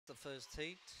the first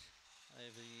heat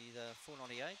over the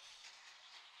 498.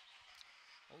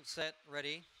 All set,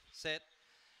 ready, set.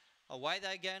 Away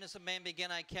they go. Innocent Man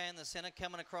begin okay in the centre,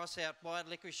 coming across out wide.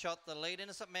 Licorice Shot the lead.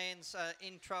 Innocent Man's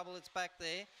in trouble. It's back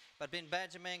there, but Ben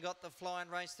Badger Man got the fly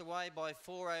and raced away by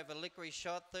 4 over Licorice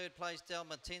Shot. Third place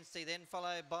Dalmatinsky, then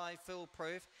followed by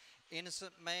Foolproof.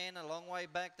 Innocent Man a long way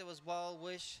back. There was Wild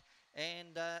Wish.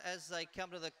 And as they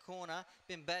come to the corner,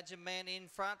 Ben Badger Man in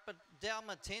front, but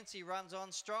Dalmatinsky runs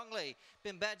on strongly.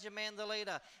 Ben Badger Man the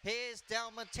leader. Here's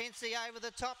Dalmatinsky over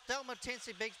the top.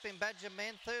 Dalmatinsky beats Ben Badger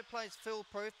Man. Third place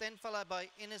Foolproof, then followed by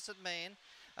Innocent Man.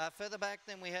 Further back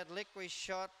then we had Licorice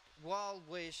Shot, Wild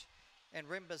Wish and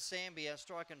Rimba Sambia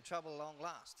striking trouble long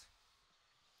last.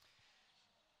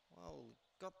 Well,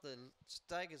 got the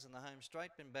Stagers in the home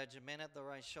straight. Ben Badger Man had the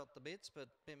race shot the bits, but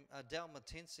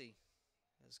Dalmatinsky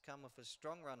has come with a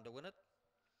strong run to win it.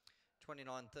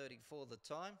 29.34 the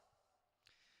time.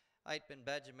 8 Ben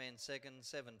Badger Man second,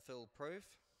 7 Foolproof.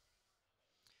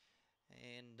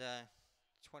 And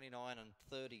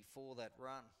 29.34 that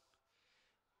run.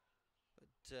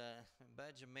 But Ben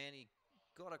Badger Man, he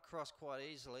got across quite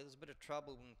easily. There's a bit of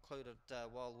trouble when included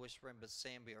Wild Wish Rimba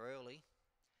Sambia early.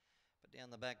 But down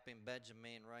the back, Ben Badger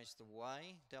Man raced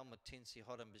away. Dalmatinsky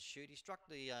hot and pursuit. He struck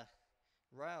the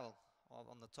rail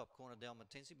on the top corner,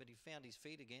 Dalmatinsky, but he found his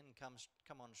feet again and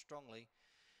come on strongly.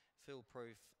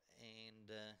 Foolproof and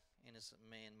Innocent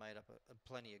Man made up a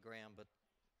plenty of ground, but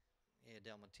yeah,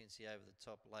 Dalmatinsky over the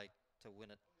top late to win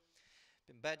it.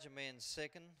 Ben Badger Man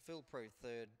second, Foolproof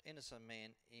third, Innocent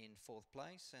Man in fourth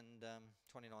place, and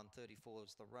 29.34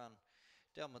 is the run.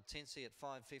 Dalmatinsky at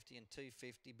 5.50 and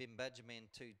 2.50, Ben Badger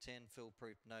Man 2.10,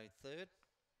 Foolproof no third.